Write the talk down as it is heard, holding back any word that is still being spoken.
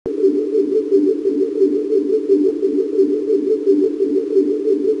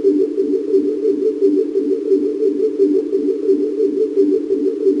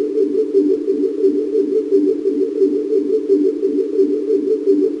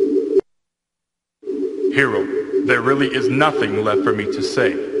Hero, there really is nothing left for me to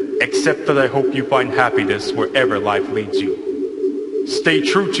say, except that I hope you find happiness wherever life leads you. Stay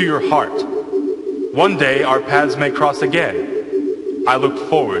true to your heart. One day our paths may cross again. I look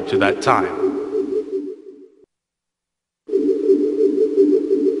forward to that time.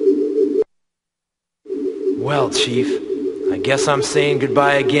 Well, Chief, I guess I'm saying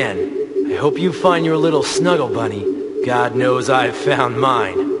goodbye again. I hope you find your little snuggle bunny. God knows I've found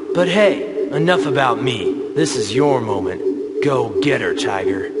mine. But hey, enough about me. This is your moment. Go get her,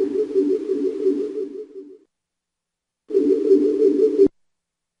 Tiger.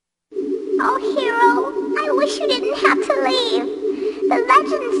 Oh, Hero, I wish you didn't have to leave. The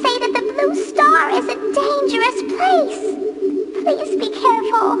legends say that the Blue Star is a dangerous place. Please be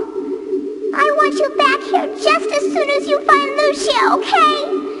careful. I want you back here just as soon as you find Lucia, okay?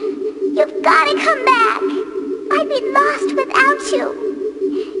 You've gotta come back. I'd be lost without you.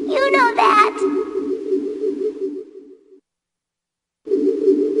 You know that.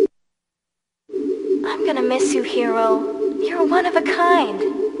 I'm gonna miss you, Hero. You're one of a kind.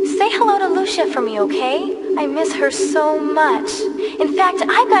 Say hello to Lucia for me, okay? I miss her so much. In fact,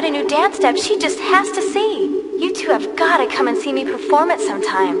 I've got a new dance step she just has to see. You two have gotta come and see me perform it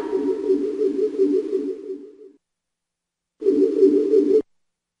sometime.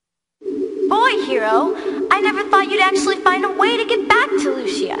 Boy, Hero, I never thought you'd actually find a way to get back to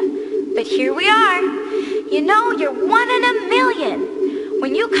Lucia. But here we are. You know, you're 1 in a million.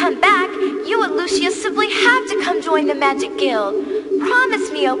 When you come back, you and Lucia simply have to come join the Magic Guild.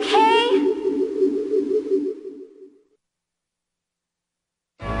 Promise me, okay?